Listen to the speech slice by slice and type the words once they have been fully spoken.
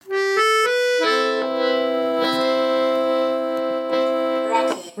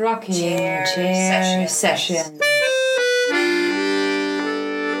Rocking Chair Session.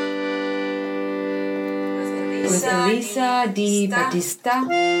 With Elisa Di Battista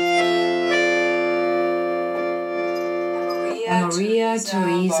and Maria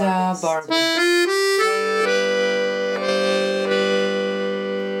Teresa Barber.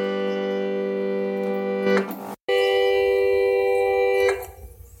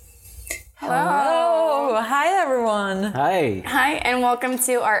 Hi, and welcome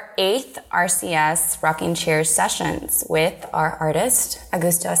to our 8th RCS Rocking Chairs Sessions with our artist,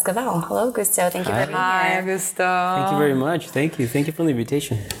 Augusto Esquivel. Hello, Augusto. Thank you for being here. Hi, Augusto. Thank you very much. Thank you for the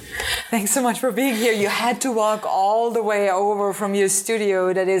invitation. Thanks so much for being here. You had to walk all the way over from your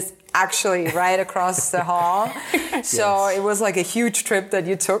studio that is actually right across the hall. So Yes. It was like a huge trip that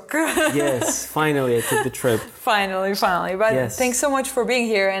you took. Yes, finally I took the trip. Finally. But Yes. Thanks so much for being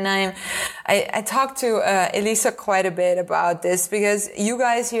here. And I talked to Elisa quite a bit about this because you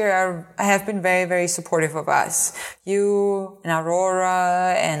guys here have been very, very supportive of us. You and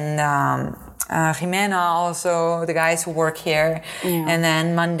Aurora and Jimena also, the guys who work here. Yeah. And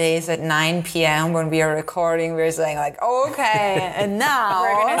then Mondays at 9 p.m. when we are recording, we're saying like, okay, and now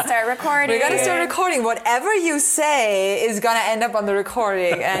We're going to start recording. we're going to start recording. Whatever you say is going to end up on the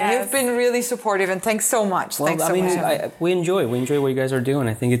recording. And Yes. you've been really supportive. And thanks so much. Well, Thanks so much. we enjoy what you guys are doing.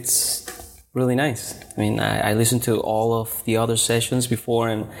 I think it's really nice. I mean, I listened to all of the other sessions before,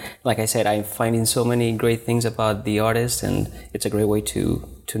 and like I said, I'm finding so many great things about the artists, and it's a great way to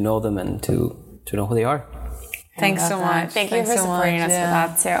know them and to know who they are. Thanks so much. Thank you Thanks for so supporting much. us Yeah.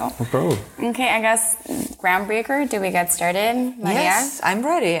 with that, too. No problem. Okay, I guess, groundbreaker, do we get started? Maria? Yes, I'm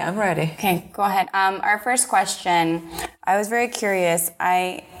ready. Okay, go ahead. Our first question, I was very curious.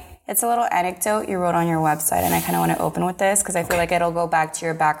 It's a little anecdote you wrote on your website, and I kind of want to open with this because I feel like it'll go back to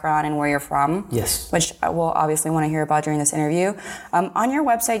your background and where you're from. Yes. Which I will obviously want to hear about during this interview. On your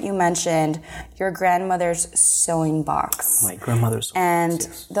website, you mentioned your grandmother's sewing box. My grandmother's And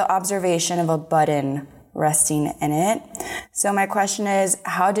yes. the observation of a button resting in it. So my question is,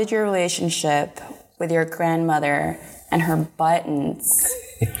 how did your relationship with your grandmother and her buttons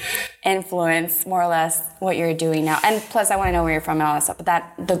influence more or less what you're doing now? And plus, I want to know where you're from and all that stuff.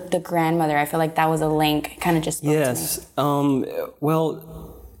 But the grandmother, I feel like that was a link, kind of just spoke to me. Yes. Well,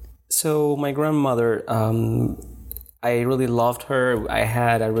 so my grandmother, I really loved her. I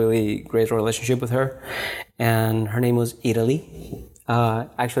had a really great relationship with her, and her name was Italy.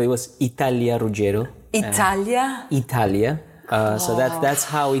 Actually, it was Italia Ruggero. Italia? Italia. So that's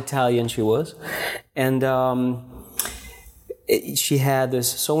how Italian she was, and she had this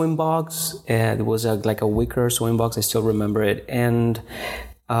sewing box. It was like a wicker sewing box. I still remember it, and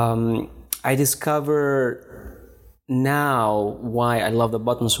I discover now why I love the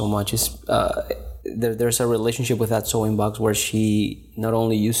button so much is there's a relationship with that sewing box where she not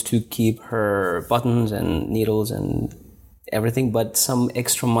only used to keep her buttons and needles and everything, but some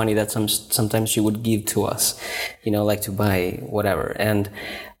extra money that sometimes she would give to us, like to buy whatever. And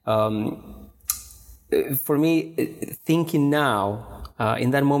for me, thinking now,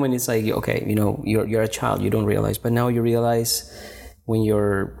 in that moment, it's like, okay, you're a child, you don't realize, but now you realize when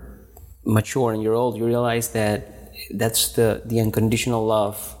you're mature and you're old, you realize that that's the unconditional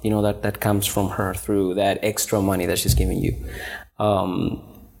love, that comes from her through that extra money that she's giving you.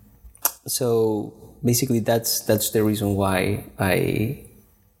 So basically, that's the reason why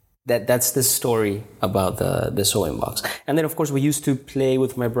that's the story about the sewing box. And then, of course, we used to play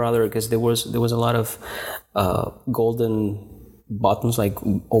with my brother because there was a lot of golden buttons, like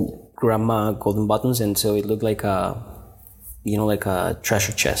grandma golden buttons, and so it looked like a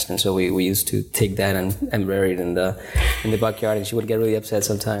treasure chest. And so we used to take that and bury it in the backyard, and she would get really upset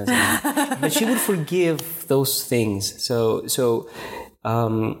sometimes. But she would forgive those things. So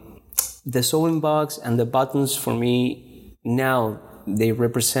the sewing box and the buttons for me now, they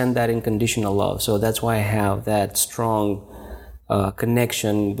represent that unconditional love. So that's why I have that strong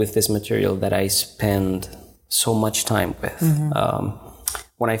connection with this material that I spend so much time with. Mm-hmm.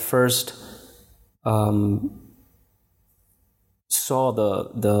 When I first saw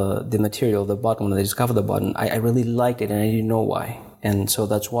the material, the button, when I discovered the button, I really liked it, and I didn't know why. And so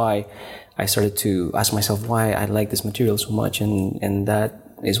that's why I started to ask myself why I like this material so much, and that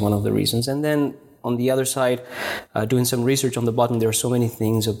is one of the reasons. And then on the other side, doing some research on the button, there are so many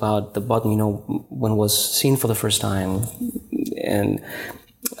things about the button, when it was seen for the first time, and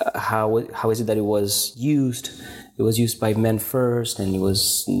how is it that it was used. It was used by men first, and it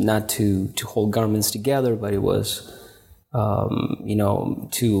was not to hold garments together, but it was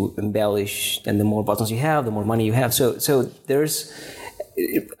to embellish. And the more buttons you have, the more money you have. So there's,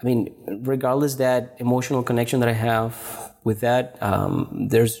 regardless that emotional connection that I have with that,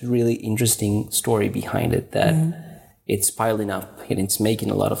 there's really interesting story behind it that it's piling up and it's making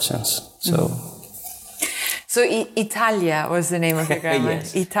a lot of sense. So. So Italia was the name of your grandma.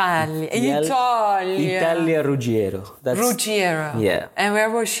 Yes. Italia. Italia Ruggiero. Ruggiero. Yeah. And where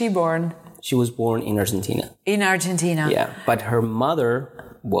was she born? She was born in Argentina. In Argentina. Yeah, but her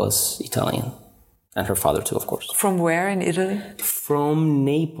mother was Italian. And her father too, of course. From where in Italy? From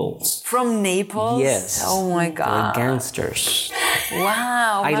Naples. From Naples? Yes. Oh my God. They're gangsters.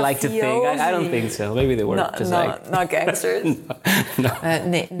 Wow. I like to think. I don't think so. Maybe they were not gangsters. No.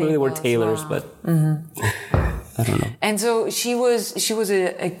 Maybe they were tailors, but I don't know. And so she was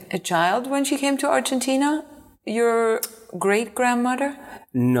a child when she came to Argentina? Your great grandmother?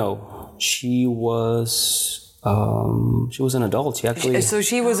 No, she was an adult. She actually. So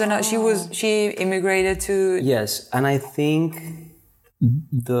she immigrated to. Yes, and I think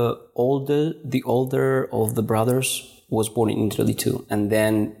the older of the brothers was born in Italy too, and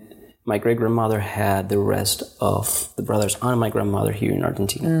then my great grandmother had the rest of the brothers and my grandmother here in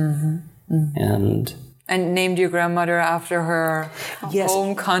Argentina, And named your grandmother after her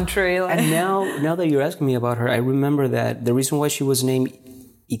home country. And now that you're asking me about her, I remember that the reason why she was named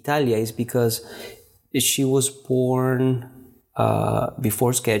Italia is because she was born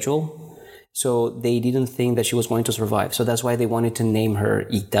before schedule. So they didn't think that she was going to survive. So that's why they wanted to name her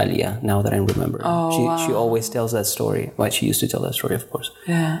Italia, now that I remember. She always tells that story. Well, she used to tell that story, of course.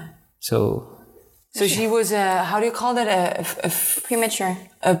 Yeah. So she was how do you call that? A premature.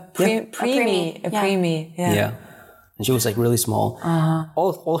 A preemie. Yeah. And she was like really small.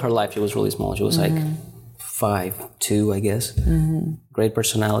 All her life she was really small. She was like 5'2", I guess. Great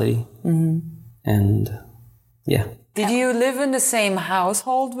personality. And yeah. Did you live in the same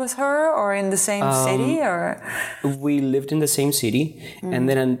household with her or in the same city? Or we lived in the same city. And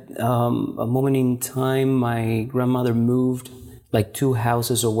then a moment in time, my grandmother moved like 2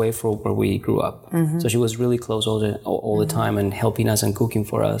 houses away from where we grew up. So she was really close all the time and helping us and cooking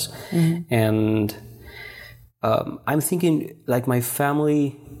for us. And I'm thinking like my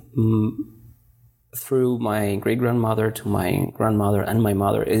family, through my great-grandmother to my grandmother and my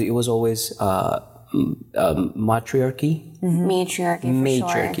mother, it was always matriarchy.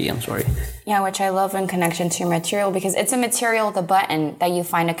 Matriarchy, I'm sorry. Yeah, which I love in connection to your material, because it's a material, the button, that you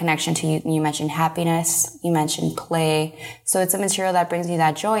find a connection to. You mentioned happiness, you mentioned play. So it's a material that brings you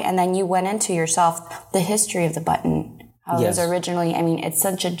that joy. And then you went into yourself the history of the button. How it was originally, I mean, it's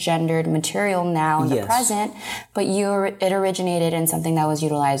such a gendered material now in the present, but it originated in something that was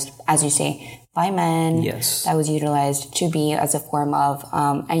utilized, as you say, by men. Yes. That was utilized to be as a form of,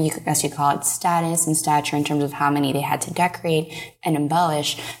 and you, as you call it, status and stature in terms of how many they had to decorate and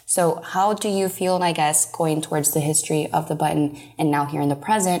embellish. So how do you feel, I guess, going towards the history of the button and now here in the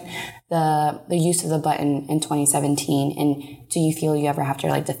present, the use of the button in 2017? And do you feel you ever have to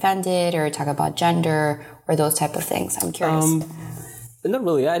like defend it or talk about gender or those type of things? I'm curious. Not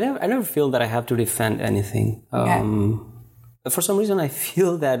really. I never feel that I have to defend anything. For some reason, I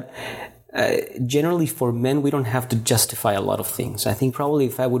feel that generally for men, we don't have to justify a lot of things. I think probably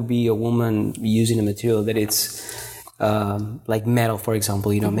if I would be a woman using a material that it's like metal, for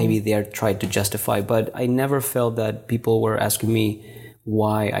example, maybe they're trying to justify. But I never felt that people were asking me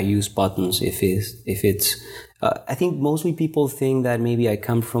why I use buttons if it's I think mostly people think that maybe I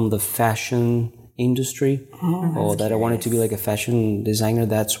come from the fashion industry or that I wanted to be like a fashion designer.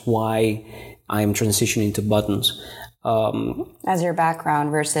 That's why I'm transitioning to buttons. As your background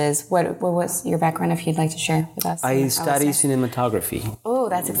versus what was your background, if you'd like to share with us? I studied cinematography. Oh,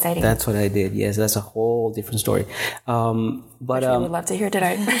 that's exciting. That's what I did. Yes, that's a whole different story. But I would love to hear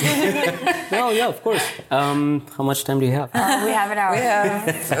tonight. No, yeah, of course. How much time do you have? We have an hour. We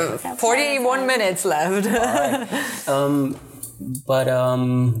have 41 minutes left. But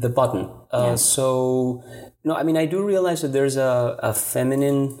the button. So, no, I mean, I do realize that there's a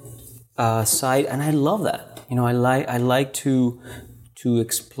feminine side, and I love that. I like to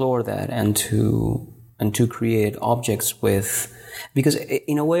explore that and to create objects with, because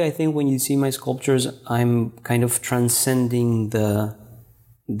in a way I think when you see my sculptures, I'm kind of transcending the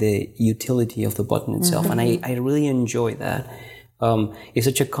utility of the button itself, and I really enjoy that. It's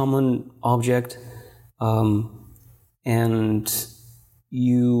such a common object, and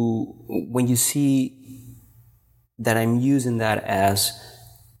when you see that I'm using that as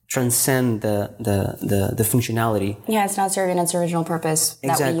transcend the functionality. Yeah, it's not serving its original purpose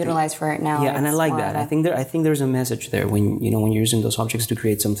that we utilize for it now. Yeah, and I like that. I think there's a message there when you're using those objects to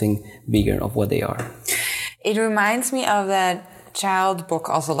create something bigger of what they are. It reminds me of that child book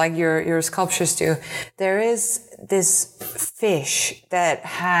also, like your sculptures do, there is this fish that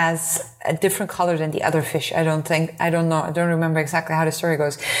has a different color than the other fish. I don't remember exactly how the story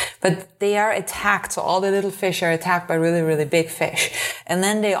goes, but they are attacked. So all the little fish are attacked by really, really big fish. And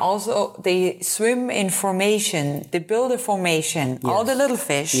then they swim in formation. They build a formation. Yes. All the little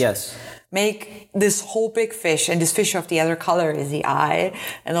fish. Yes. Make this whole big fish, and this fish of the other color is the eye,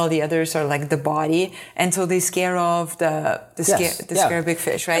 and all the others are like the body, and so they scare off the scare big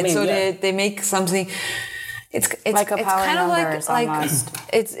fish, right? I mean, so they make something. It's like a power kind of numbers, like almost.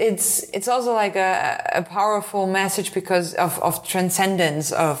 It's also like a powerful message because of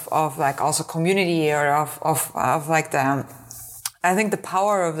transcendence of like also community or of like I think the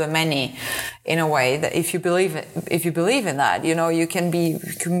power of the many, in a way, that if you believe in that, you can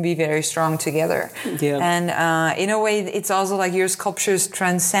be very strong together. Yeah. And in a way, it's also like your sculptures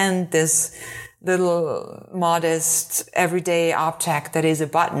transcend this little modest everyday object that is a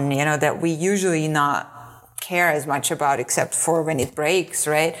button, that we usually not care as much about, except for when it breaks,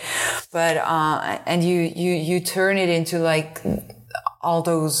 right? But and you turn it into like all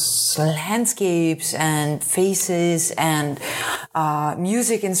those landscapes and faces and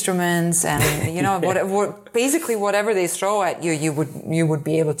music instruments and basically whatever they throw at you, you would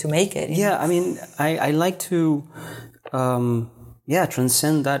be able to make it. Yeah, I mean, I like to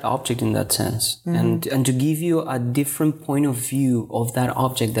transcend that object in that sense, and to give you a different point of view of that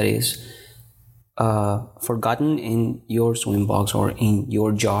object that is forgotten in your swimming box or in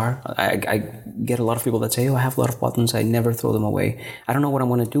your jar. I get a lot of people that say, I have a lot of buttons, I never throw them away. I don't know what I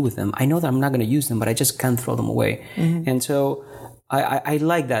want to do with them. I know that I'm not going to use them, but I just can't throw them away. Mm-hmm. And so I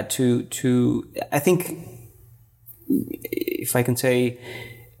like that to I think, if I can say,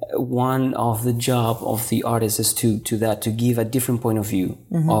 one of the job of the artist is to give a different point of view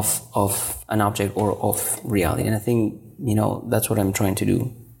of an object or of reality. And I think, that's what I'm trying to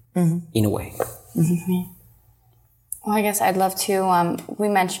do in a way. Mm-hmm. Well, I guess I'd love to, we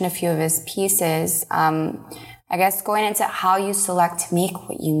mentioned a few of his pieces. I guess going into how you select to make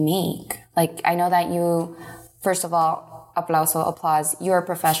what you make. Like, I know that you, first of all, applause, you're a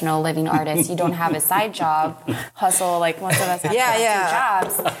professional living artist. You don't have a side job, hustle, like most of us have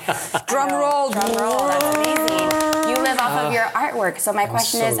two jobs. Drum roll, that's amazing. You live off of your artwork. So my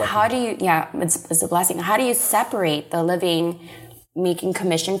question is, how do you, it's a blessing. How do you separate the living, making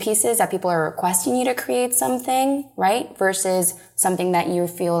commission pieces that people are requesting you to create something, right? Versus something that you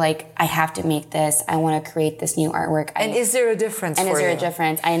feel like, I have to make this, I want to create this new artwork. And is there a difference for you? And is there a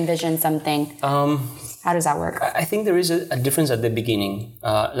difference? I envision something. How does that work? I think there is a difference at the beginning.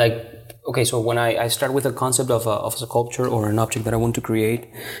 So when I start with a concept of a sculpture or an object that I want to create,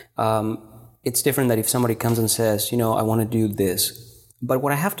 it's different than if somebody comes and says, I want to do this. But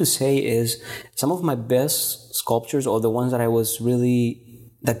what I have to say is some of my best sculptures, or the ones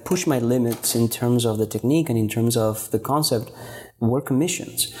that pushed my limits in terms of the technique and in terms of the concept, were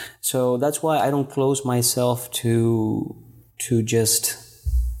commissions. So that's why I don't close myself to just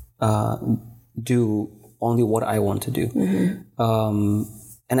do only what I want to do. Mm-hmm.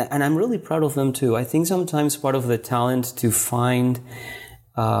 And I'm really proud of them too. I think sometimes part of the talent to find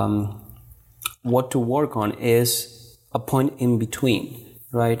what to work on is a point in between,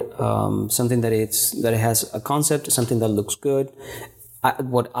 right? Something that has a concept, something that looks good,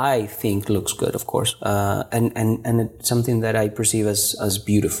 what I think looks good, of course, and it's something that I perceive as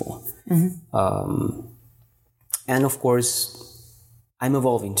beautiful. Mm-hmm. And of course, I'm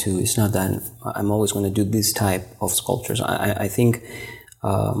evolving too. It's not that I'm always going to do this type of sculptures. I think,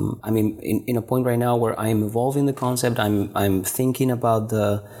 in a point right now where I'm evolving the concept. I'm thinking about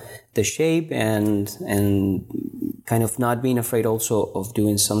the shape and kind of not being afraid also of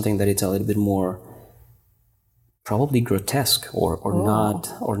doing something that it's a little bit more probably grotesque or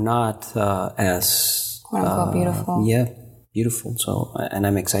not as quote unquote beautiful. Yeah, beautiful. So, and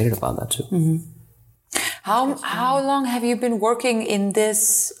I'm excited about that too. Mm-hmm. How long have you been working in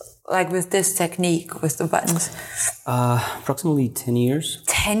this, like with this technique, with the buttons? Approximately 10 years.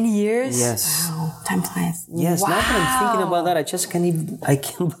 10 years? Yes. Wow, time flies. Yes, now that I'm thinking about that, I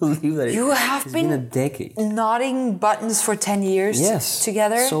can't believe that it's been a decade. Knotting buttons for 10 years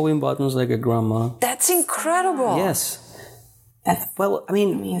together? Sewing buttons like a grandma. That's incredible. Yes. That's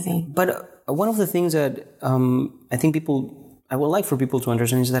amazing. But one of the things that I think I would like for people to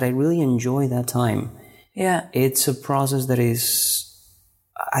understand is that I really enjoy that time. Yeah. It's a process that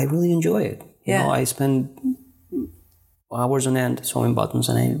I really enjoy it. You know, I spend hours on end sewing buttons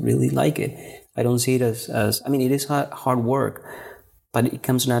and I really like it. I don't see it as it is hard work, but it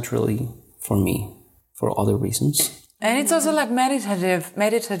comes naturally for me for other reasons. And it's also like meditative,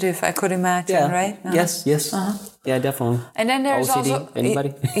 I could imagine, right? Yes. Yeah, definitely. And then there's OCD, also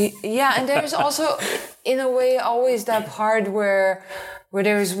anybody? Yeah, and there's also, in a way, always that part where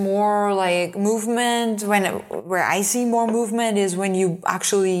there's more like movement. Where I see more movement is when you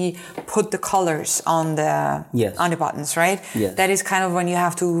actually put the colors on the buttons, right? Yes. That is kind of when you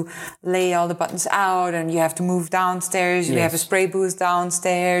have to lay all the buttons out, and you have to move downstairs. You have a spray booth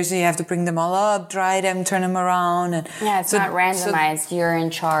downstairs. And you have to bring them all up, dry them, turn them around, and it's not randomized. You're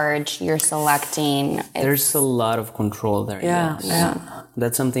in charge. You're selecting. There's a lot of control there. Yeah.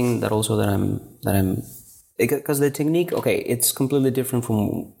 That's something that I'm. Because the technique, it's completely different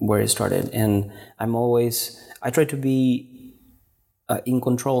from where it started. And I try to be in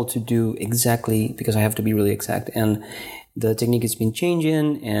control to do exactly, because I have to be really exact. And the technique has been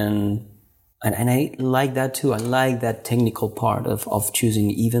changing, and I like that too. I like that technical part of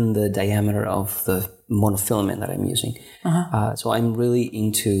choosing even the diameter of the monofilament that I'm using. So I'm really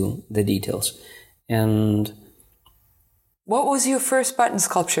into the details. And what was your first button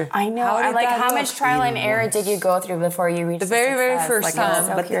sculpture? I know. How much trial and error did you go through before you reached the very first time?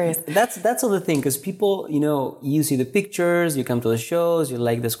 I'm so curious. That's the thing, because people, you see the pictures, you come to the shows, you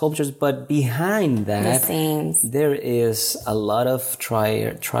like the sculptures, but behind that, the scenes, there is a lot of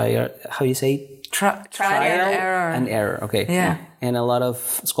trial. How do you say? Trial and error. Okay. Yeah. And a lot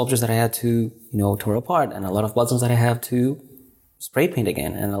of sculptures that I had to, tear apart, and a lot of buttons that I have to spray paint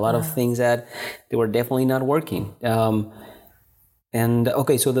again, and a lot of things that they were definitely not working.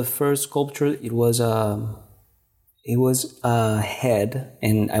 So the first sculpture, it was a head,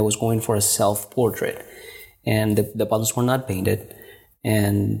 and I was going for a self-portrait, and the buttons were not painted,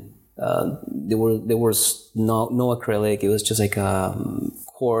 and there was no acrylic. It was just like a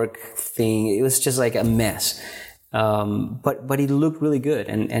cork thing. It was just like a mess. But it looked really good,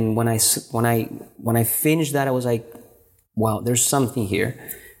 and when I finished that, I was like, wow, there's something here,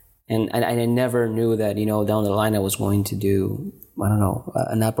 and I never knew that down the line I was going to do, I don't know,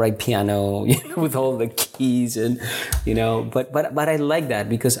 an upright piano, with all the keys, and but I like that,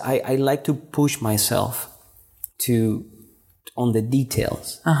 because I like to push myself on the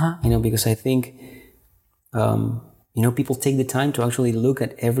details, because I think people take the time to actually look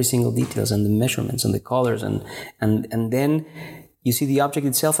at every single details and the measurements and the colors, and then you see the object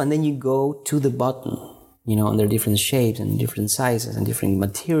itself, and then you go to the button, and there are different shapes and different sizes and different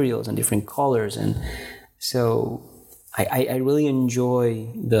materials and different colors, and so I really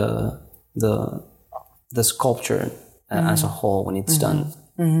enjoy the sculpture as a whole when it's done.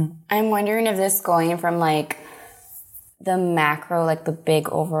 I'm wondering if this going from like the macro, like the big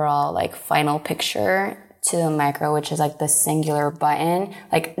overall like final picture, to the micro, which is like the singular button,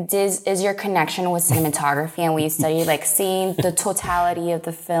 like is your connection with cinematography and what you study, like seeing the totality of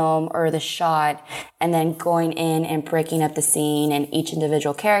the film or the shot, and then going in and breaking up the scene and each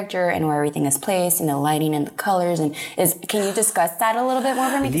individual character and where everything is placed and the lighting and the colors, and can you discuss that a little bit more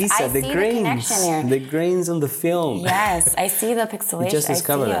for me? Lisa, the grains on the film. Yes, I see the pixelation. You just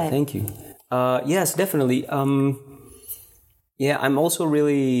discovered that. Thank you. Yes, definitely. Yeah, I'm also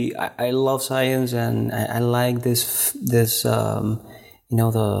really, I love science, and I like this, the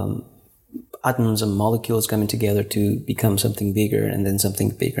atoms and molecules coming together to become something bigger, and then something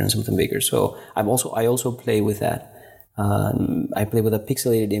bigger and something bigger. So I also play with that. I play with a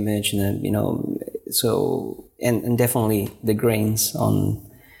pixelated image, and then, so, and definitely the grains on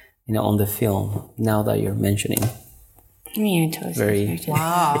the film, now that you're mentioning.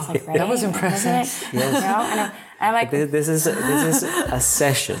 Wow, that was impressive. Yes. I'm like, this is a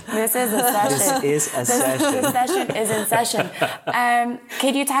session. This is a session. This is a session. This session is in session.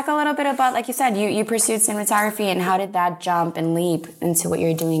 Could you talk a little bit about, like you said, you pursued cinematography, and how did that jump and leap into what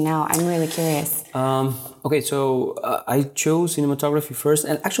you're doing now? I'm really curious. Okay, so I chose cinematography first,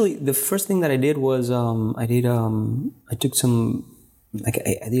 and actually the first thing that I did was I took some.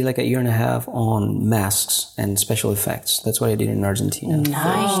 I did like a year and a half on masks and special effects. That's what I did in Argentina.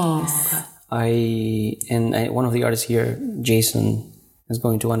 Nice. One of the artists here, Jason, is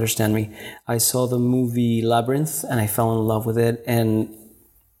going to understand me. I saw the movie Labyrinth, and I fell in love with it. And,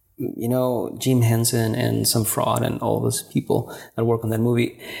 Jim Henson and Sam Fraud and all those people that work on that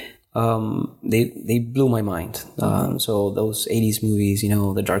movie, they blew my mind. So those 80s movies,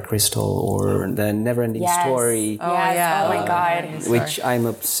 The Dark Crystal or The Never-Ending Story. Oh, yeah. Oh, my God. Which I'm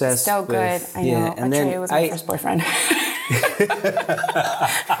obsessed with. So good. I know. And then was my first boyfriend.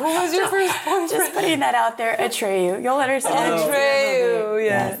 Who was your first boyfriend? Just putting that out there. Atreyu. You'll understand. Atreyu,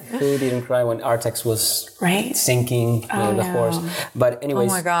 yeah. Who didn't cry when Artax was sinking the horse? But anyways.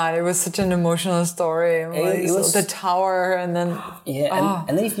 Oh my God, it was such an emotional story. It was the tower, and then... Yeah,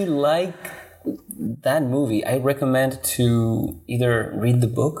 and then if you like that movie, I recommend to either read the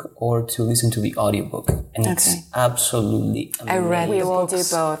book or to listen to the audiobook. And it's absolutely amazing. I read We the will do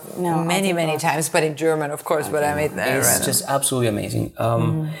books both. No, many times, but in German, of course. But I read It's just absolutely amazing.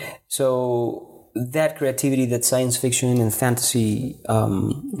 So that creativity, that science fiction and fantasy,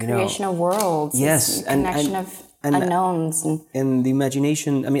 creation of worlds. Yes, connection of unknowns. And the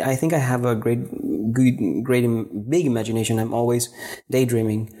imagination. I mean, I think I have a big imagination. I'm always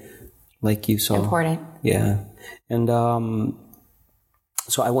daydreaming, like you saw. Important. Yeah, and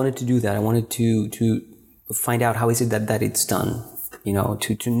so I wanted to do that. I wanted to find out how is it that it's done. You know,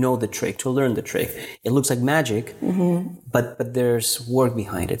 to know the trick, to learn the trick. It looks like magic, but there's work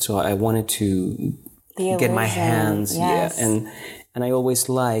behind it. So I wanted to get my hands, yes. and I always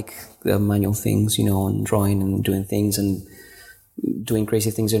like the manual things, you know, and drawing and doing things and doing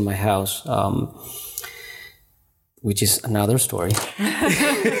crazy things in my house, which is another story.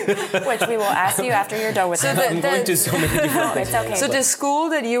 Which we will ask you after you're done with it. I'm going to so many different things. It's okay. So the school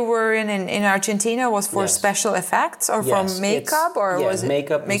that you were in Argentina was for special effects or for makeup, or was it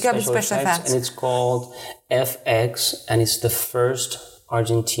makeup and special effects? And it's called FX, and it's the first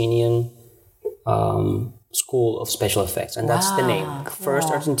Argentinian school of special effects, and that's the name. First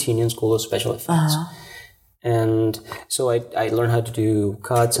Argentinian school of special effects. And so I learned how to do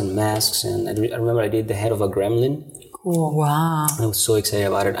cuts and masks, and I remember I did the head of a gremlin. Cool. Wow. I was so excited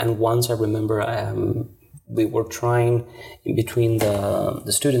about it. And once I remember we were trying, in between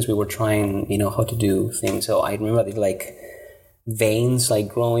the students, we were trying, you know, how to do things. So I remember I did like veins like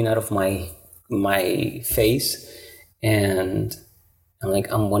growing out of my face, and I'm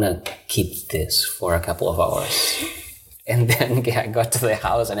like, I'm gonna keep this for a couple of hours. And then I got to the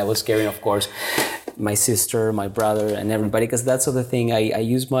house and I was scaring, of course, my sister, my brother, and everybody, because that's the thing. I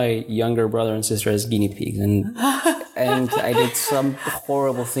use my younger brother and sister as guinea pigs, and I did some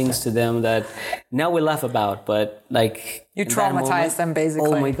horrible things to them that now we laugh about, but like you traumatized them basically.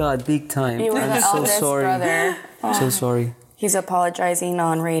 Oh my God, big time! You were I'm the so eldest sorry. brother. I'm so sorry. He's apologizing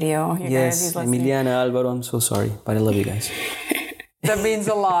on radio. You guys, he's listening. Emiliana, Alvaro, I'm so sorry, but I love you guys. That means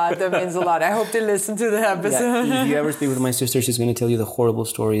a lot. That means a lot. I hope they listen to the episode. Yeah, if you ever speak with my sister, she's going to tell you the horrible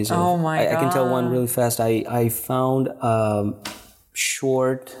stories. Oh my God. I can tell one really fast. I found a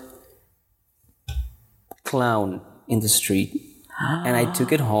short clown in the street, and I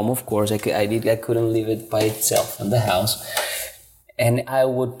took it home. Of course, I couldn't leave it by itself in the house, and I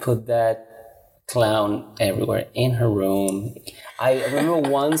would put that clown everywhere in her room. I remember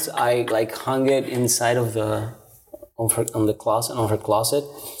once I like hung it inside of on her closet.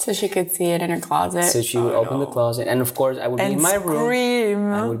 So she could see it in her closet. So she would open the closet, and of course I would be in my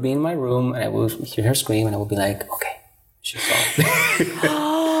room. I would be in my room, and I would hear her scream, and I would be like, "Okay, she saw it."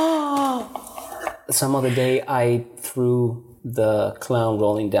 Some other day, I threw the clown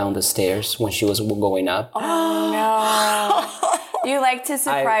rolling down the stairs when she was going up. Oh no! You like to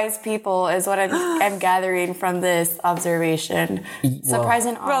surprise people, is what I'm gathering from this observation. Surprise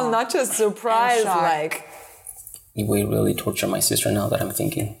and awe. Well, not just surprise, like. We really torture my sister now that I'm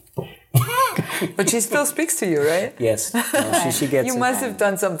thinking. But she still speaks to you, right? Yes. No, she gets you it. must have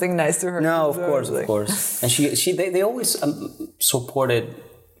done something nice to her. No, of course. And they always supported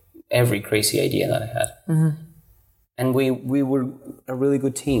every crazy idea that I had. Mm-hmm. And we were a really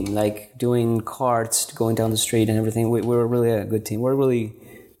good team, like doing carts, going down the street and everything. We were really a good team. We're really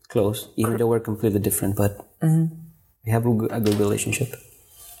close, even though we're completely different, but we have a good relationship.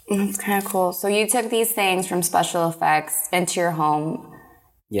 That's kind of cool. So you took these things from special effects into your home.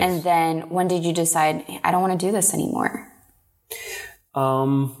 Yes. And then when did you decide, I don't want to do this anymore?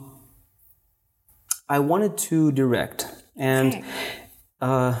 I wanted to direct and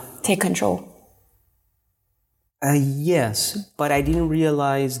take control. Yes, but I didn't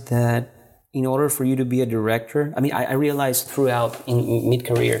realize that in order for you to be a director, I mean, I realized throughout in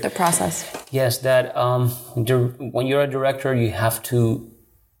mid-career. The process. Yes, that when you're a director, you have to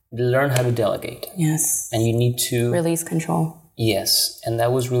learn how to delegate. Yes. And you need to... release control. Yes, and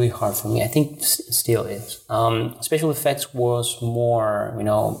that was really hard for me. I think still is. Special effects was more,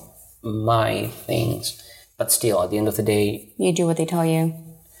 my things. But still, at the end of the day... You do what they tell you.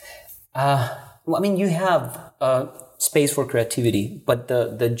 Well, I mean, you have space for creativity, but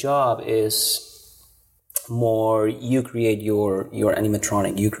the job is more, you create your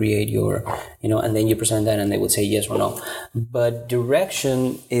animatronic, you create your, and then you present that and they would say yes or no. But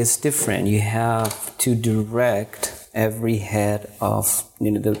direction is different. You have to direct every head of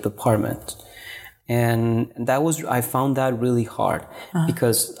the department. And I found that really hard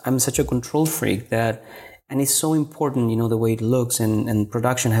because I'm such a control freak and it's so important, the way it looks and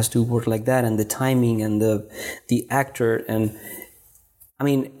production has to work like that and the timing and the actor. And I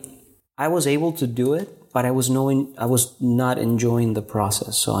mean, I was able to do it, but I was not enjoying the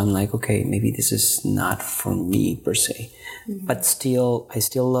process. So I'm like, okay, maybe this is not for me per se. Mm-hmm. But still, I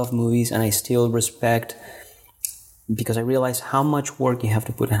still love movies, and I still respect, because I realize how much work you have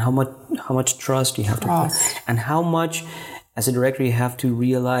to put in, how much trust you have to put, and how much as a director you have to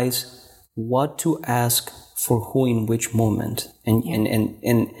realize what to ask for who in which moment, and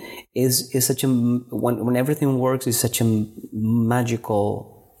is such a, when everything works, is such a magical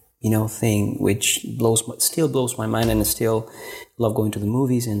thing, which still blows my mind, and I still love going to the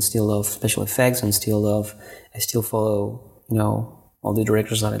movies, and still love special effects, and I still follow all the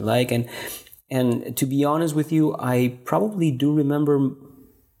directors that I like, and to be honest with you, I probably do remember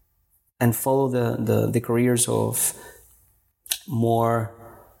and follow the careers of more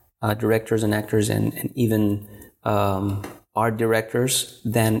directors and actors and even art directors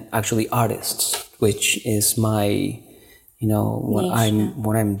than actually artists, which is my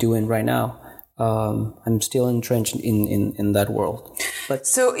what I'm doing right now. I'm still entrenched in that world. But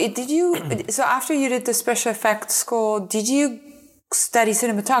so after you did the special effects school, did you study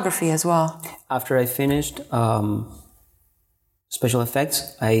cinematography as well? After I finished special effects,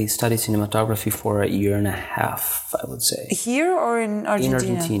 I studied cinematography for 1.5 years, I would say. Here or in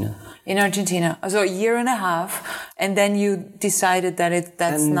Argentina? In Argentina. So 1.5 years, and then you decided that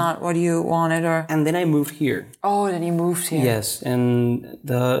that's not what you wanted, or? And then I moved here. Oh, then you moved here. Yes, and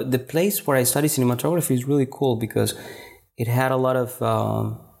the place where I studied cinematography is really cool because it had a lot of,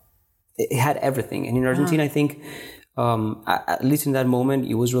 it had everything. And in Argentina, I think, at least in that moment,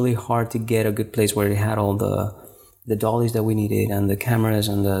 it was really hard to get a good place where it had all the dollies that we needed, and the cameras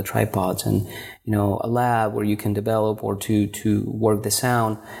and the tripods, and a lab where you can develop or to work the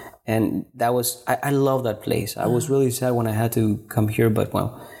sound. And that was, I love that place. I was really sad when I had to come here, but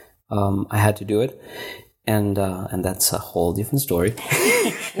I had to do it. And that's a whole different story.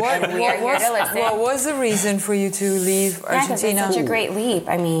 What was the reason for you to leave Argentina? Yeah, because it's such a great leap.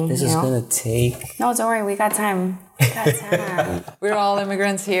 I mean, this is going to take... No, don't worry. We got time. We're all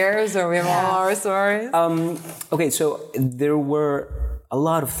immigrants here, so we have all our stories. Okay, so there were a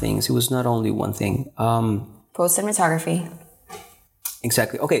lot of things. It was not only one thing. Post cinematography.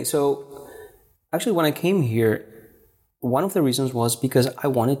 Exactly. Okay, so actually when I came here, one of the reasons was because I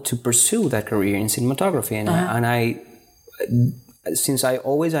wanted to pursue that career in cinematography. And I since I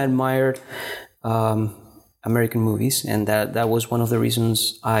always admired American movies, and that was one of the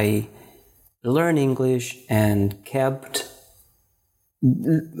reasons I learned English and kept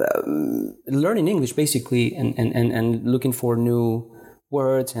learning English basically, and looking for new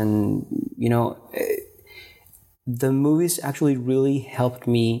words, and the movies actually really helped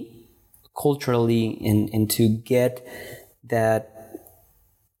me culturally and to get that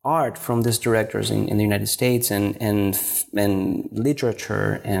art from these directors in the United States, and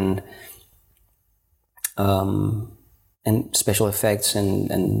literature and special effects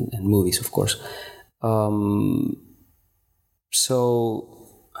and movies, of course. So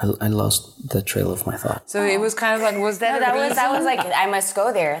I lost the trail of my thought. So it was kind of like, that was like, I must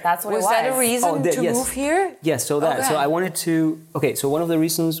go there. That's what it was. Was that a reason to move here? Yes. So I wanted to. Okay. So one of the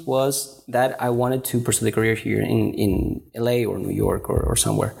reasons was that I wanted to pursue the career here in LA or New York or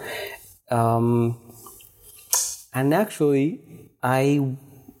somewhere. And actually, I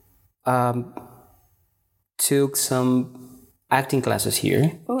took some acting classes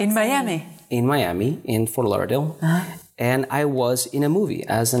here in Miami. In Fort Lauderdale. And I was in a movie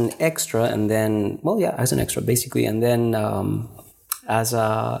as an extra, and then, as an extra, basically. And then as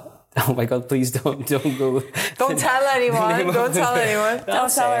a, oh my God, please don't go. Don't tell anyone. Don't tell anyone.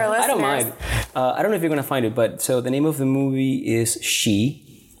 Don't tell our listeners. I don't mind. I don't know if you're going to find it, but so the name of the movie is She,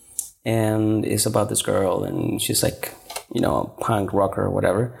 and it's about this girl, and she's like, a punk rocker or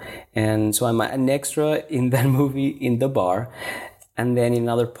whatever. And so I'm an extra in that movie in the bar. And then in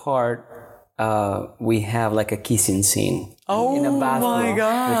another part, we have like a kissing scene in a bathroom with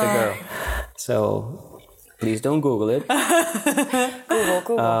the girl. So please don't Google it.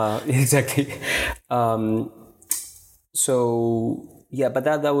 Google. Exactly. So yeah, but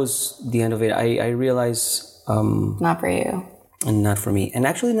that was the end of it. I realized not for you, and not for me. And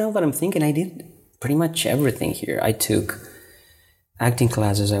actually, now that I'm thinking, I did pretty much everything here. I took acting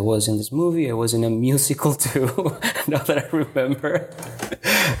classes. I was in this movie. I was in a musical too. Now that I remember.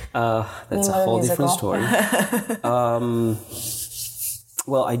 That's a whole different story.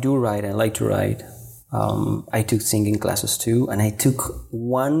 Well, I do write. I like to write. I took singing classes too, and I took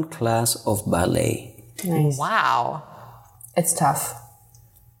one class of ballet. Nice. Wow. It's tough.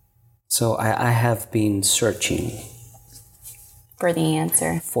 So I have been searching for the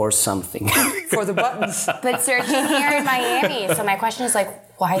answer. For something. For the buttons. But searching here in Miami. So my question is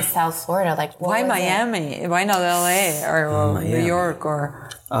like, why South Florida? Like, why Miami? Why not LA or New York or?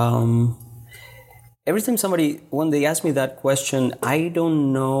 Every time when they ask me that question, I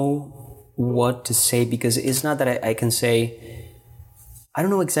don't know what to say, because it's not that I can say, I don't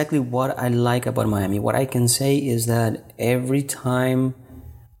know exactly what I like about Miami. What I can say is that every time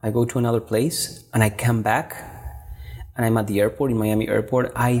I go to another place and I come back and I'm at the airport, in Miami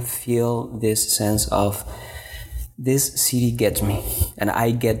airport, I feel this sense of, this city gets me and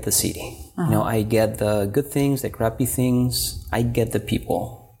I get the city. You know, I get the good things, the crappy things. I get the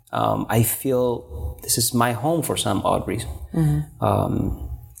people. I feel this is my home for some odd reason.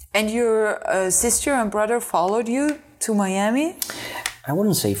 And your sister and brother followed you to Miami? I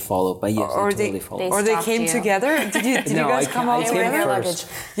wouldn't say follow, but yes, Or they totally follow. Or they came together? Did you guys come all together? First.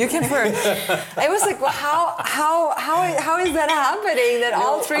 You came first. I was like, well, how is that happening? That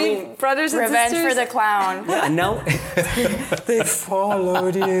all three brothers and Revenge sisters? for the clown. Yeah, and now They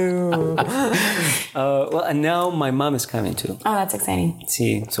followed you. and now my mom is coming too. Oh, that's exciting.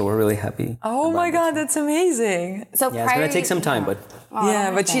 See, so we're really happy. Oh my God, that's amazing. So Yeah, it's gonna take some time, but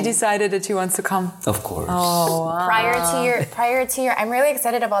But she decided that she wants to come. of course. Oh, wow. prior to your, I'm really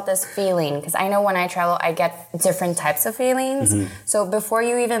excited about this feeling, because I know when I travel, I get different types of feelings. So before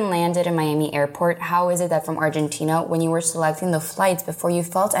you even landed in Miami airport, how is it that from Argentina, when you were selecting the flights, before you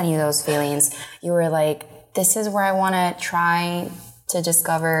felt any of those feelings, you were like, this is where I want to try to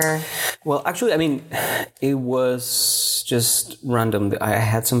discover? Well, actually, I mean, it was just random. I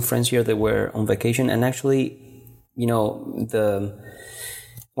had some friends here that were on vacation, and actually, you know,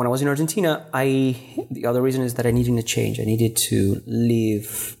 when I was in Argentina, the other reason is that I needed to change. I needed to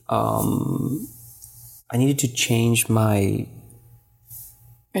leave. I needed to change my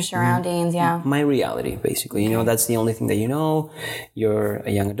Your surroundings, my reality, basically. You know, that's the only thing that you know. You're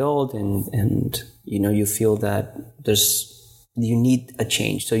a young adult, and you know, you feel that you need a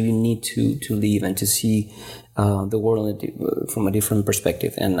change. So you need to leave and to see the world from a different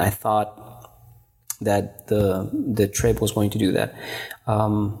perspective. And I thought that the trip was going to do that.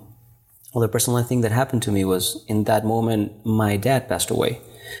 Well, the personal thing that happened to me was, in that moment, my dad passed away.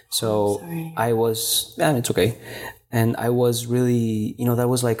 So I was, it's okay. And I was really, you know, that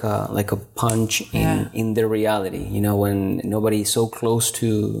was like a punch in the reality, you know, when nobody so close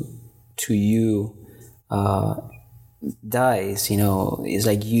to you dies, you know, it's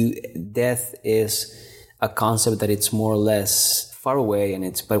like death is a concept that it's more or less far away,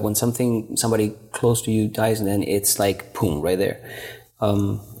 but when somebody close to you dies, and then it's like boom, right there.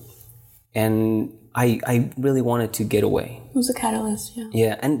 And I really wanted to get away. It was a catalyst, yeah.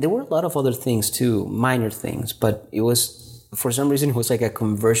 Yeah, and there were a lot of other things too, minor things, but it was, for some reason, it was like a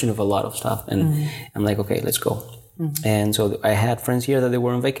conversion of a lot of stuff. And I'm like, okay, let's go. And so I had friends here that they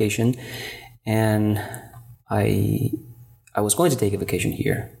were on vacation, and I was going to take a vacation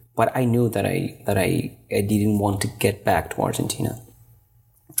here, but I knew that I didn't want to get back to Argentina.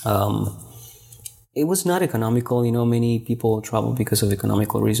 It was not economical, you know, many people travel because of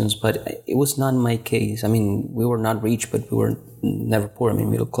economical reasons, but it was not my case. I mean, we were not rich, but we were never poor, I mean,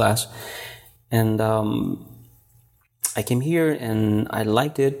 middle class. And I came here and I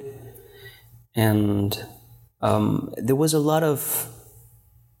liked it. And there was a lot of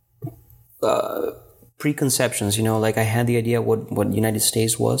preconceptions, you know, like I had the idea what United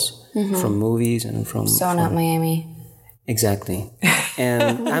States was from movies and from... Not Miami. Exactly.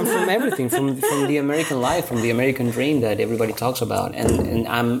 And I'm from everything, from the American life, from the American dream that everybody talks about, and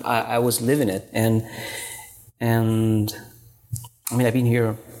I was living it, and I mean, I've been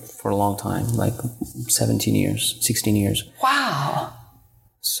here for a long time, like 16 years. Wow.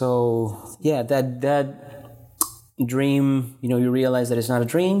 So yeah, that dream, you know, you realize that it's not a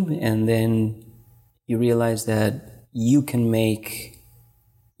dream, and then you realize that you can make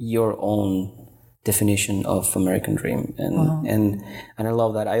your own definition of American dream, and I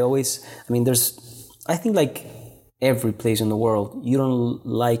love that. I think like every place in the world, you don't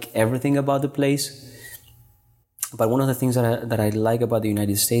like everything about the place, but one of the things that I like about the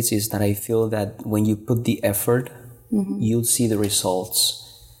United States is that I feel that when you put the effort, you'll see the results.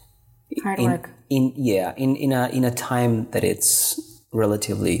 Hard work. In a time that it's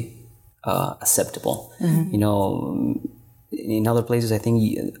relatively acceptable. You know, in other places, I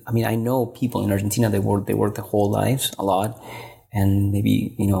know people in Argentina, they work their whole lives a lot, and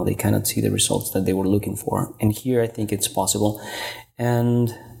maybe, you know, they cannot see the results that they were looking for. And here, I think it's possible.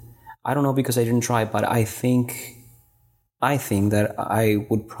 And I don't know, because I didn't try, but I think that I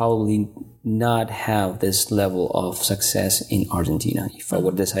would probably not have this level of success in Argentina if I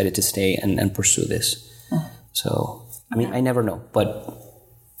would have decided to stay and pursue this. So, I mean, I never know, but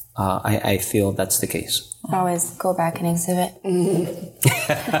I feel that's the case. Always go back and exhibit. In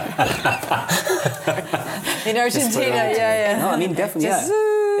Argentina, yeah. No, I mean, definitely,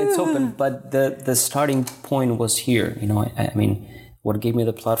 it's open. But the starting point was here. I mean, what gave me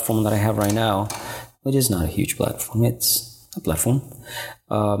the platform that I have right now, which is not a huge platform. It's a platform.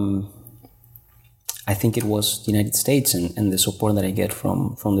 I think it was the United States and the support that I get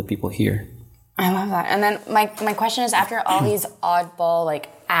from the people here. I love that. And then my question is, after all these oddball, like,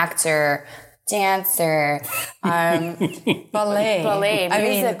 actor, dancer, ballet,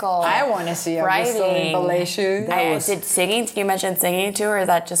 musical, I want to see you still in ballet shoes. Did singing? Did you mention singing too, or is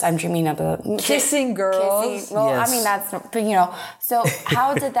that just I'm dreaming of the kissing girls? Kissing, well, yes. I mean that's So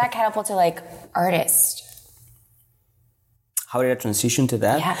how did that catapult to like artist? How did I transition to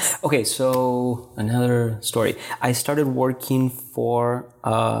that? Yes. Okay, so another story. I started working for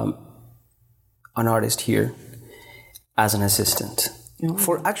an artist here as an assistant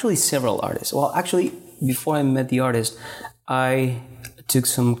for actually several artists. Well, actually, before I met the artist, I took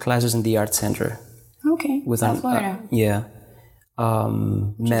some classes in the art center. Okay, with South Florida. Metal. A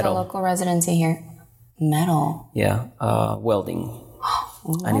local residency here. Metal. Yeah, welding.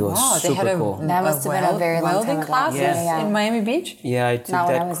 And it was super cool. That must have been a very long time welding ago. classes in Miami Beach? Yeah, I took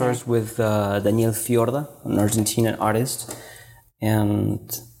that course with Daniel Fiorda, an Argentinian artist.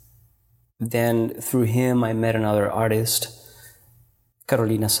 And then through him, I met another artist,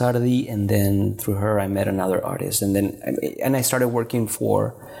 Carolina Sardi, and then through her, I met another artist. And I started working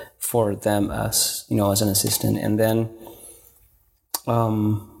for them as an assistant. And then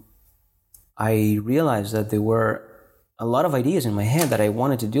I realized that there were a lot of ideas in my head that I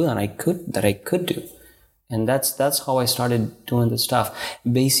wanted to do and I could do. And that's how I started doing the stuff.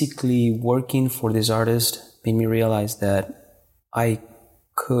 Basically, working for this artist made me realize that I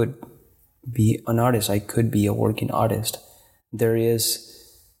could be an artist. I could be a working artist. There is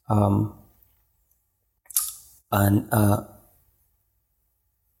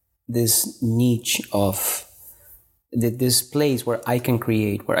this niche of this place where I can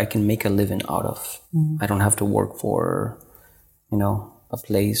create, where I can make a living out of. I don't have to work for, a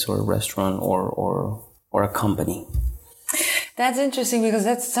place or a restaurant or a company. That's interesting because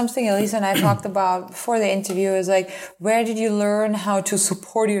that's something Elisa and I talked about before the interview is like, where did you learn how to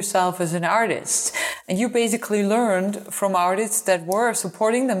support yourself as an artist? And you basically learned from artists that were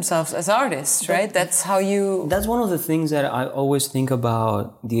supporting themselves as artists, right? That's how you... That's one of the things that I always think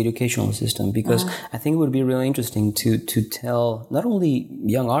about the educational system, because I think it would be really interesting to tell not only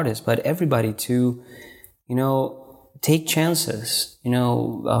young artists, but everybody to, take chances,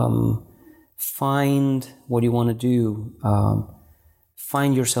 find what you want to do,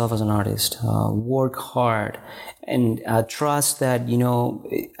 find yourself as an artist, work hard, and trust that, I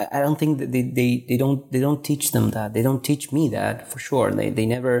don't think that they don't teach them that. They don't teach me that for sure. They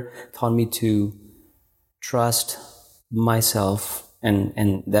never taught me to trust myself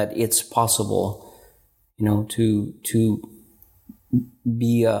and that it's possible, to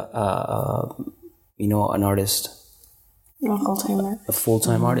be an artist, a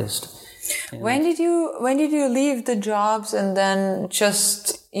full-time artist. When did you leave the jobs and then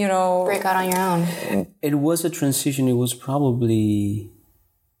just, break out on your own? It was a transition. It was probably,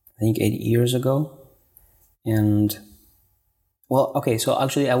 I think, 8 years ago. And, well, okay, so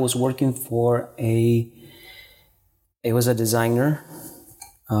actually I was working for it was a designer.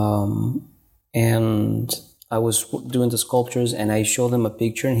 And I was doing the sculptures and I showed him a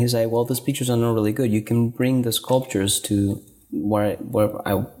picture and he's like, well, these pictures are not really good. You can bring the sculptures to where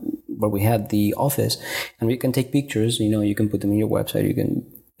we had the office and we can take pictures, you can put them in your website,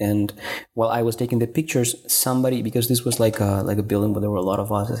 and while I was taking the pictures, somebody, because this was like a building where there were a lot of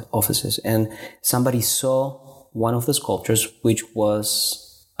offices, and somebody saw one of the sculptures, which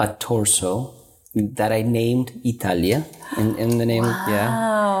was a torso that I named Italia in the name. Wow.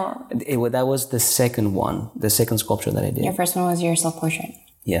 Yeah. That was the second sculpture that I did. Your first one was your self-portrait.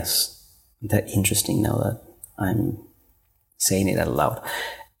 Yes. That interesting now that I'm saying it out loud.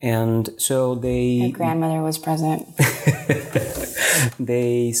 And so Your grandmother was present.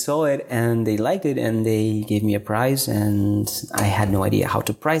 They saw it and they liked it and they gave me a prize, and I had no idea how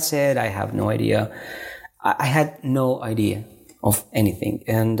to price it. I had no idea of anything.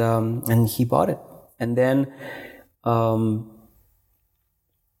 And he bought it. And then,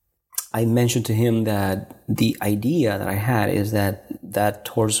 I mentioned to him that the idea that I had is that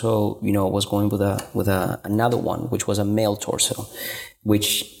torso, was going with another one, which was a male torso,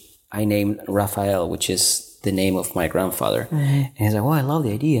 which I named Rafael, which is the name of my grandfather. Mm-hmm. And he's like, well, I love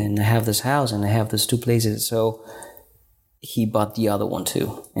the idea. And I have this house and I have these two places. So he bought the other one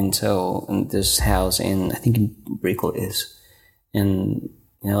too. And so in this house I think in Brickell is. And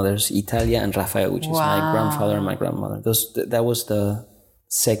There's Italia and Rafael, which is my grandfather and my grandmother. That was the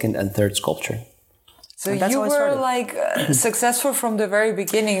second and third sculpture. So you were like successful from the very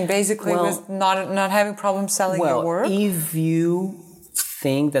beginning, basically, with not having problems selling your work? If you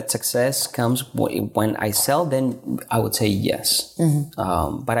think that success comes when I sell, then I would say yes.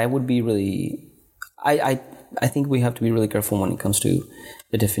 But I would be really... I think we have to be really careful when it comes to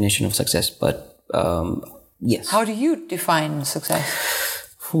the definition of success. But yes. How do you define success?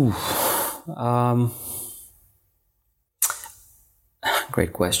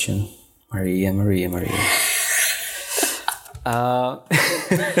 Great question. Maria.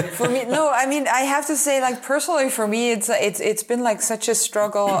 For me, no, I mean, I have to say, like, personally, for me, it's been like such a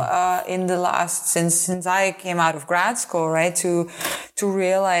struggle in the last since I came out of grad school, right? To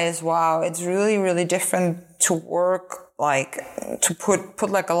realize, wow, it's really, really different to work, like, to put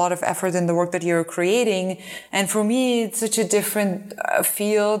like a lot of effort in the work that you're creating. And for me, it's such a different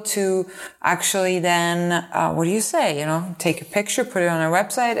field to actually then, what do you say? Take a picture, put it on a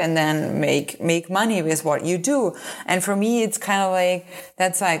website, and then make money with what you do. And for me, it's kind of like,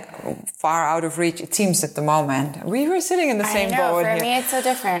 that's like far out of reach, it seems, at the moment. We were sitting in the same boat here. For me, it's so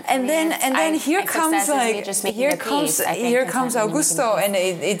different. And then here comes Augusto, and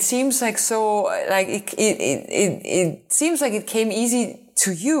it seems like so, like, it seems like it came easy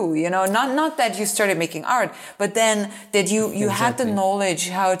to you, not that you started making art, but then that you had the knowledge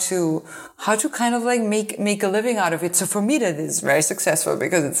how to kind of like make a living out of it. So for me, that is very successful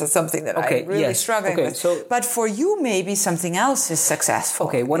because it's something that I'm really struggling with. But for you, maybe something else is successful.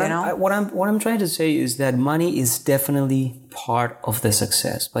 Okay, what I'm trying to say is that money is definitely part of the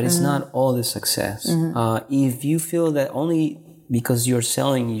success, but it's not all the success. If you feel that only because you're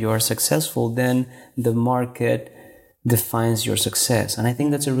selling you're successful, then the market defines your success. And I think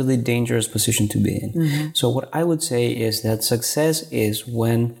that's a really dangerous position to be in. So what I would say is that success is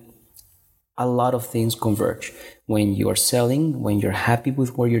when a lot of things converge. When you're selling, when you're happy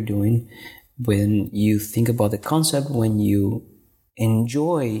with what you're doing, when you think about the concept, when you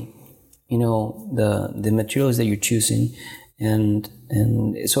enjoy, the materials that you're choosing. And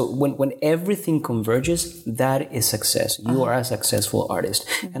so when everything converges, that is success. You are a successful artist.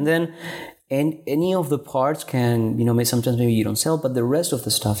 And then any of the parts can, sometimes maybe you don't sell, but the rest of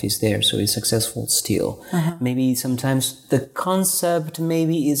the stuff is there. So it's successful still. Maybe sometimes the concept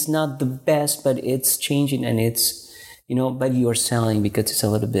maybe is not the best, but it's changing and it's, but you're selling because it's a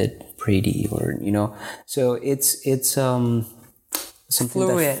little bit pretty or, so it's something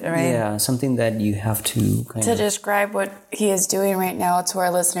fluid, right? Yeah, something that you have to describe what he is doing right now to our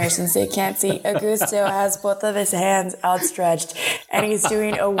listeners, since they can't see. Augusto has both of his hands outstretched and he's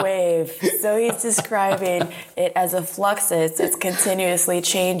doing a wave. So he's describing it as a fluxus. It's continuously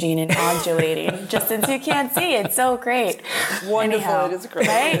changing and undulating. Just since you can't see, it's so great. Wonderful. It is great.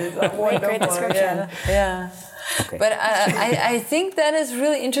 Right? Great description. Yeah. Okay. But I think that is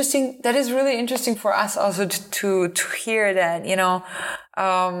really interesting. That is really interesting for us also to hear that,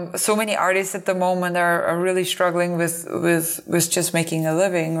 so many artists at the moment are really struggling with just making a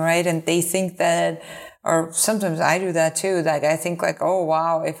living, right? And they think that, or sometimes I do that too. Like I think like, oh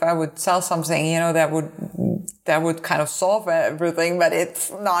wow, if I would sell something, that would kind of solve everything, but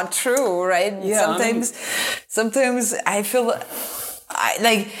it's not true, right? Yeah, sometimes I feel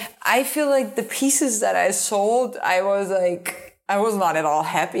like the pieces that I sold, I was not at all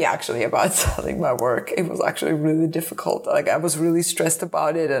happy actually about selling my work. It was actually really difficult. Like I was really stressed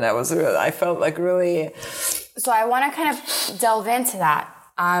about it, and I felt like really. So I want to kind of delve into that.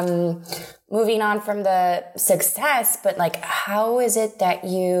 Moving on from the success, but like, how is it that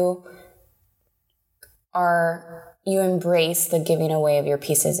you embrace the giving away of your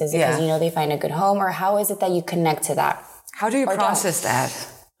pieces? Is it because they find a good home, or how is it that you connect to that? How do you process that?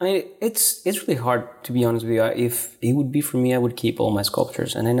 I mean, it's really hard, to be honest with you. If it would be for me, I would keep all my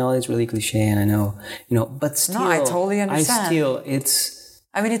sculptures. And I know it's really cliche, and I know, but still. No, I totally understand.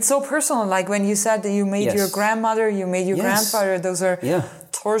 It's so personal. Like when you said that you made your grandmother, you made your grandfather, those are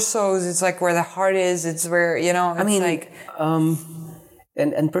torsos. It's like where the heart is. It's where,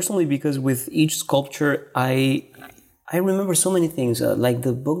 and personally, because with each sculpture, I remember so many things, like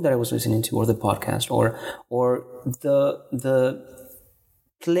the book that I was listening to, or the podcast, or the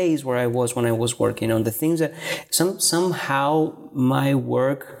place where I was when I was working on the things that somehow my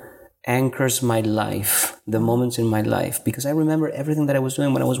work anchors my life, the moments in my life, because I remember everything that I was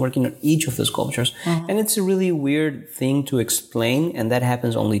doing when I was working on each of the sculptures. And it's a really weird thing to explain, and that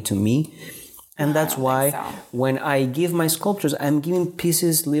happens only to me. And that's why when I give my sculptures, I'm giving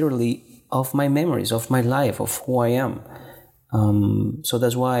pieces literally of my memories, of my life, of who I am. So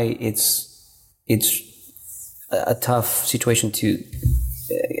that's why it's a tough situation to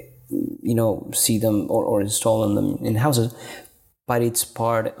see them or install them in houses, but it's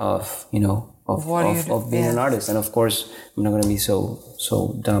part of of being an artist. And of course, I'm not going to be so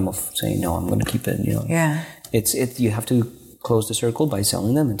dumb of saying no, I'm going to keep it. It's you have to close the circle by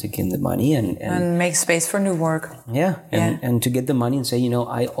selling them and taking the money and make space for new work. And to get the money and say,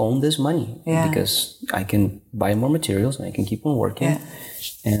 I own this money because I can buy more materials and I can keep on working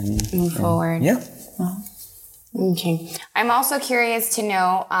and move forward. Okay. I'm also curious to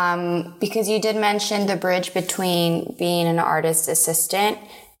know, because you did mention the bridge between being an artist assistant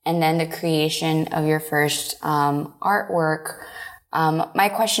and then the creation of your first artwork. My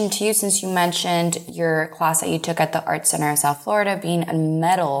question to you, since you mentioned your class that you took at the Art Center of South Florida being a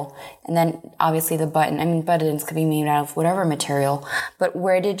metal, and then obviously the buttons could be made out of whatever material, but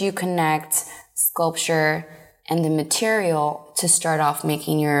where did you connect sculpture and the material to start off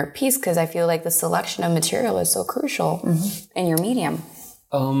making your piece? Because I feel like the selection of material is so crucial in your medium.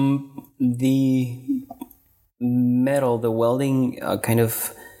 The metal, the welding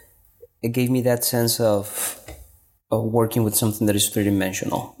it gave me that sense of working with something that is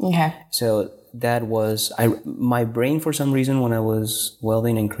three-dimensional. Okay. So that was my brain, for some reason, when I was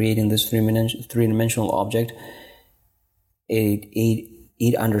welding and creating this three-dimensional object,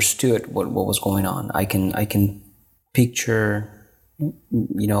 it understood what was going on. I can picture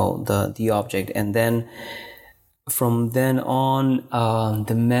the object, and then from then on,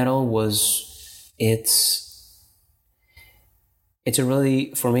 the metal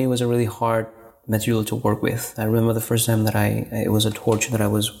for me it was a really hard material to work with. I remember the first time that it was a torch that I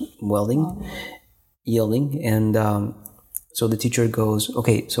was welding, and so the teacher goes,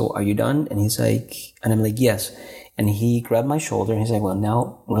 "Okay, so are you done?" And he's like, and I'm like, "Yes." And he grabbed my shoulder and he's like, "Well,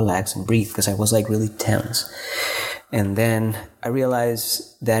 now relax and breathe," because I was like really tense. And then I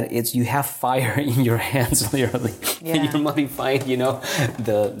realized that you have fire in your hands, literally. And you're modifying,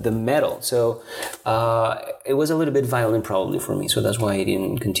 the metal. So it was a little bit violent probably for me. So that's why I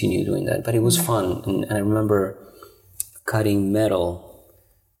didn't continue doing that. But it was fun. And I remember cutting metal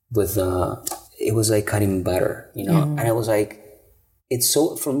with, it was like cutting butter, And I was like,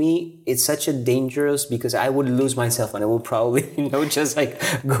 for me, it's such a dangerous, because I would lose myself and I would probably, just like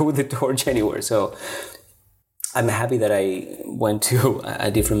go with the torch anywhere. So I'm happy that I went to a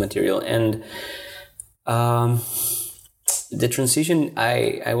different material. And the transition,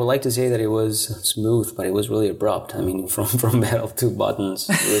 I would like to say that it was smooth, but it was really abrupt. I mean, from metal to buttons,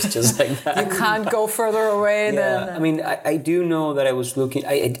 it was just like that. You can't go further away than... I mean, I do know that I was looking...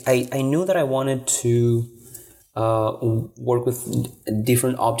 I knew that I wanted to work with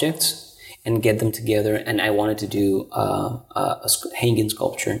different objects and get them together. And I wanted to do a hanging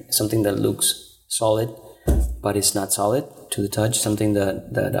sculpture, something that looks solid, but it's not solid to the touch, something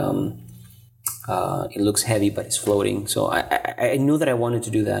that it looks heavy, but it's floating. So I knew that I wanted to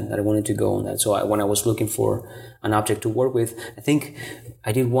do that I wanted to go on that. So when I was looking for an object to work with, I think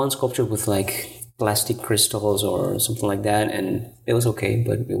I did one sculpture with like plastic crystals or something like that, and it was okay,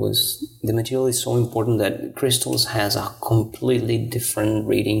 but the material is so important that crystals has a completely different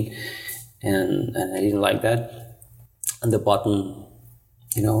reading, and I didn't like that. And the button,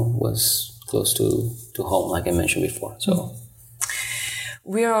 was close to home, like I mentioned before. So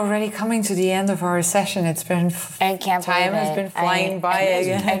we are already coming to the end of our session. It's been time has been flying by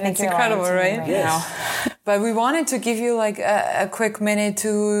again. It's incredible, right? Yes. But we wanted to give you like a quick minute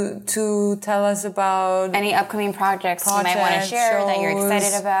to tell us about any upcoming projects you might want to share, shows that you're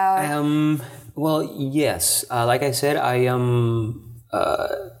excited about. Well, yes. Like I said, I am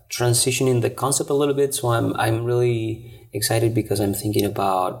transitioning the concept a little bit, so I'm really excited because I'm thinking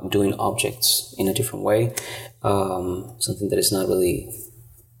about doing objects in a different way, something that is not really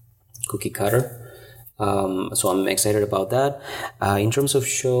cookie cutter. So I'm excited about that. In terms of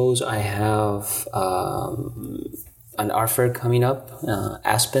shows, I have an art fair coming up,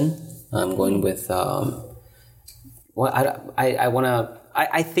 Aspen. I'm going with.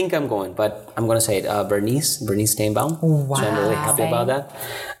 I think I'm going, but I'm gonna say it. Bernice Steinbaum. Wow. So I'm really happy about that.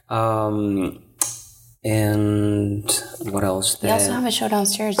 And what else? You also have a show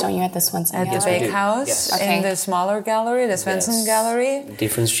downstairs, don't you, at the Swenson Gallery? At the Bake House, in the smaller gallery, the Swenson Gallery.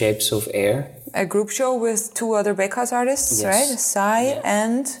 Different Shapes of Air. A group show with two other Bakehouse artists, right? Sai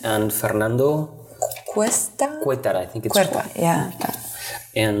and Fernando Cuesta, I think it's Cuerta, yeah.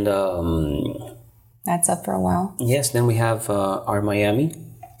 And that's up for a while. Yes, then we have Art Miami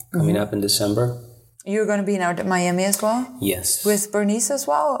coming up in December. You're going to be in Art Miami as well? Yes. With Bernice as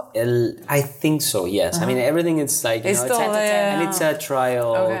well? I think so, yes. I mean, everything is like, it's still, and it's a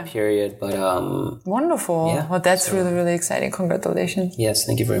trial period, but... Wonderful. Yeah, well, that's really, really exciting. Congratulations. Yes,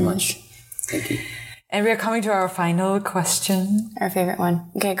 thank you very much. Thank you. And we're coming to our final question. Our favorite one.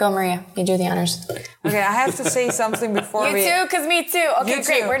 Okay, go Maria. You do the honors. Okay, I have to say something before You too? Because me too. Okay, You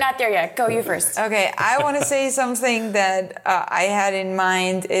great. too. We're not there yet. Go you first. Okay, I want to say something that I had in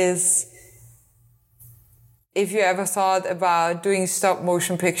mind is if you ever thought about doing stop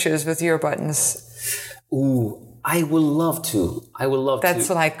motion pictures with your buttons. Ooh, I would love to. I would love That's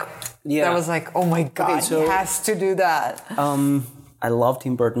to. like, Yeah. that was like, oh my God, so- he has to do that. I love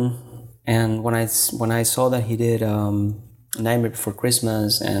Tim Burton, and when I saw that he did Nightmare Before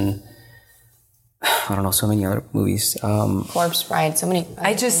Christmas and I don't know, so many other movies. Corpse Bride. So many.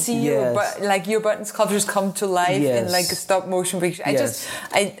 I just see Yes. your button sculptures come to life in Yes. like a stop motion picture. Yes.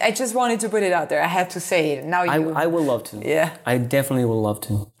 I just wanted to put it out there. I had to say it. Now I would love to. Yeah. I definitely would love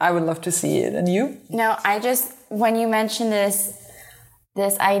to. I would love to see it. And you? No, I just, when you mentioned this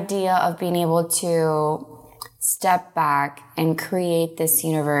idea of being able to step back and create this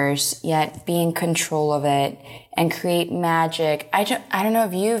universe, yet be in control of it and create magic. I don't know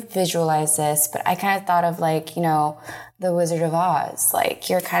if you visualize this, but I kind of thought of like, you know, the Wizard of Oz.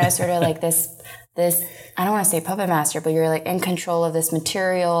 Like you're kind of sort of like this, I don't want to say puppet master, but you're like in control of this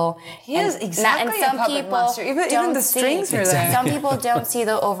material. He is exactly a puppet master. Even the strings are there. Some people don't see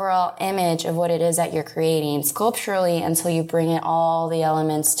the overall image of what it is that you're creating sculpturally until you bring it all the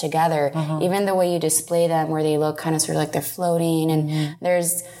elements together. Even the way you display them, where they look kind of sort of like they're floating, and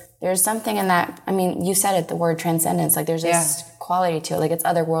there's something in that. I mean, you said it, the word transcendence. Like there's this quality to it, like it's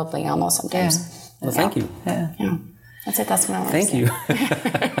otherworldly almost sometimes. Well, thank you. Yeah. That's it. That's what I want Thank to say.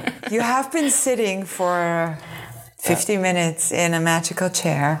 you. You have been sitting for 50 minutes in a magical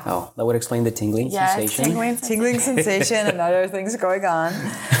chair. Oh, that would explain the tingling Yes, sensation. Tingling sensation and other things going on.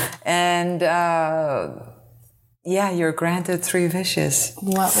 And you're granted 3 wishes.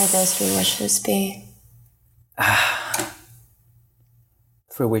 What would those 3 wishes be?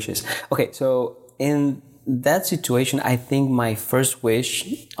 3 wishes. Okay, so in that situation, I think my first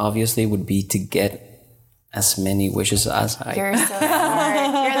wish obviously would be to get as many wishes as I. You're so smart.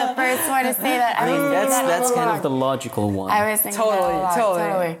 You're the first one to say that. I mean, that's kind of the logical one. I was thinking that a lot.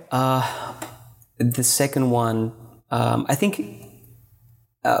 Totally. The second one, I think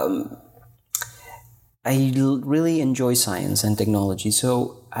I really enjoy science and technology,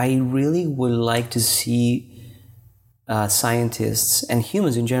 so I really would like to see scientists and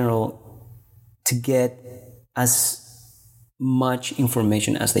humans in general to get as much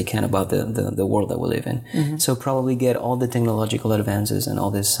information as they can about the world that we live in. So probably get all the technological advances and all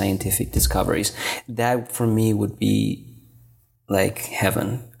these scientific discoveries. That for me would be like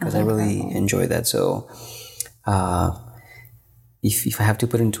heaven, because I really enjoy that. So if I have to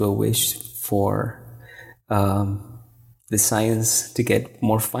put into a wish for the science to get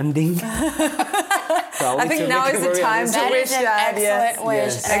more funding, I think now is the time to That wish is an that. excellent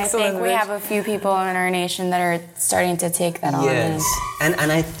wish. Yes. And Excellent I think we wish. have a few people in our nation that are starting to take that on. Yes, and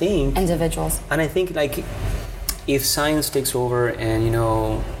I think Individuals. And I think like if science takes over and, you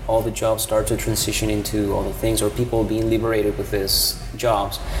know, all the jobs start to transition into all the things, or people being liberated with these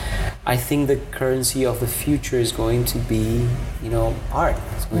jobs, I think the currency of the future is going to be, you know, art.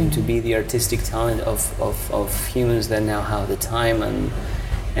 It's going to be the artistic talent of humans that now have the time and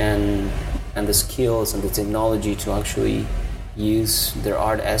the skills and the technology to actually use their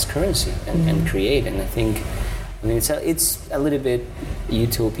art as currency and create. And I think, I mean, it's a little bit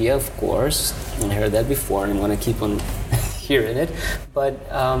utopia, of course. I heard that before, and I'm going to keep on hearing it. But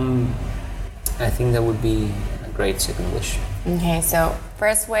I think that would be a great second wish. Okay, so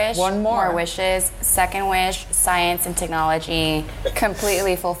first wish, One more. wishes. Second wish, science and technology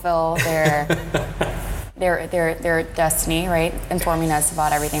completely fulfill their destiny, right? Informing us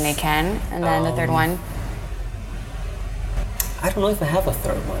about everything they can. And then the third one. I don't know if I have a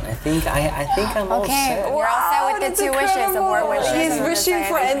third one. I think I'm all Okay, set. we're all set with the 2 wishes. The more wishes. He's and the wishing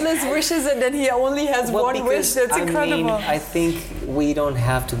for science. endless wishes and then he only has Well, one because, wish. That's incredible. I mean, I think we don't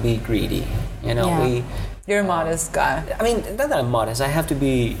have to be greedy. You know, Yeah. You're a modest guy. I mean, not that I'm modest. I have to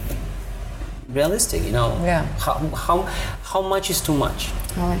be realistic. You know. Yeah. How much is too much?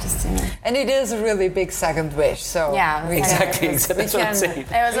 Oh, interesting. And it is a really big second wish. So Yeah, we Exactly. can- That's what I'm saying.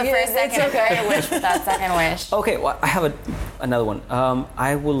 It was the Yeah, first it's second okay. I wish with that second wish. Okay, well, I have another one.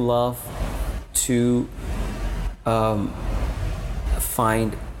 I would love to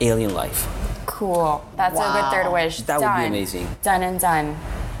find alien life. Cool. That's a good third wish. That would be Done. amazing. Done and done.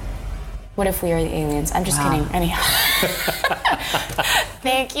 What if we are the aliens? I'm just kidding. Anyhow.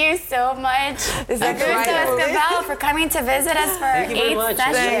 Thank you so much, that Augusto right? Escobar, for coming to visit us for our Thank you very 8th much.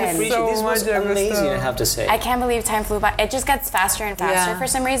 I session. really appreciate so it. This was much, Augusto. amazing, I have to say. I can't believe time flew by. It just gets faster and faster Yeah. for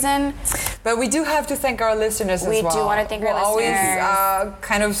some reason. But we do have to thank our listeners as well. We do want to thank our listeners. Always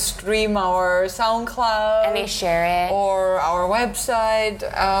kind of stream our SoundCloud. And they share it. Or our website,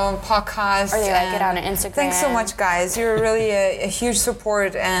 podcast. Or they like it on Instagram. Thanks so much, guys. You're really a huge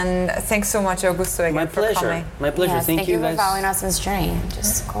support. And thanks so much, Augusto, again, for coming. My pleasure. Yes, thank you guys. for following us on this journey.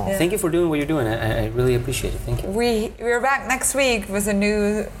 Just cool. Yeah. Thank you for doing what you're doing. I really appreciate it. Thank you. We're back next week with a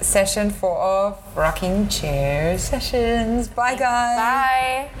new session for Rocking Chair Sessions. Bye, guys.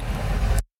 Bye.